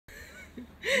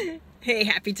Hey,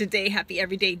 happy today, happy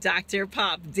everyday Dr.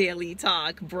 Pop Daily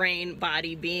Talk, brain,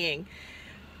 body, being.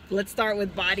 Let's start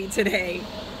with body today.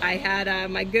 I had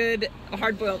my good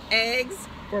hard-boiled eggs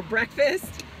for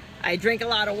breakfast. I drank a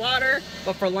lot of water,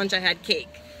 but for lunch I had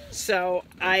cake. So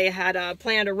I had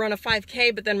planned to run a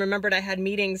 5K, but then remembered I had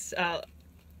meetings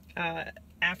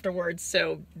afterwards,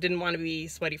 so didn't want to be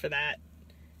sweaty for that.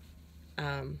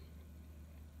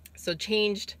 So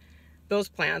changed those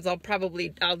plans. I'll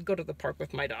go to the park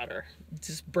with my daughter,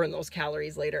 just burn those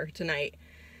calories later tonight.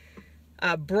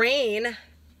 Brain,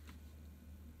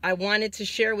 I wanted to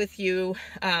share with you,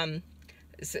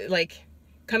 like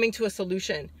coming to a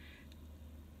solution.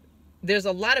 There's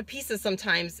a lot of pieces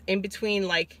sometimes in between,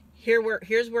 like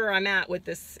here's where I'm at with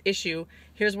this issue,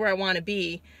 here's where I want to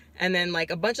be, and then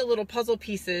like a bunch of little puzzle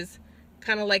pieces,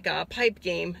 kind of like a pipe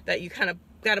game that you kind of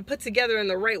got to put together in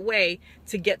the right way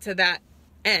to get to that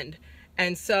end.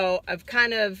 And so I've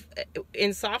kind of,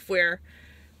 in software,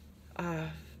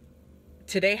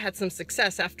 today had some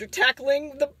success after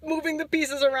tackling moving the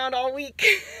pieces around all week.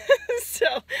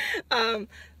 So a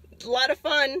lot of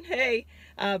fun. Hey,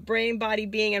 brain, body,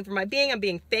 being. And for my being, I'm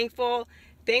being thankful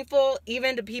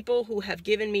even to people who have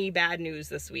given me bad news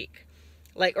this week,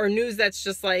 or news that's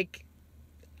just like,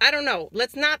 I don't know,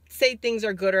 let's not say things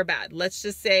are good or bad. Let's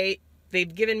just say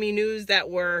they've given me news that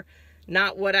were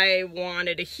not what I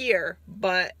wanted to hear.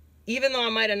 But even though I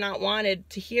might have not wanted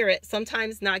to hear it,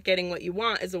 sometimes not getting what you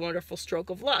want is a wonderful stroke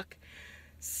of luck.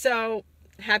 So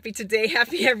happy today,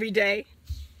 happy every day.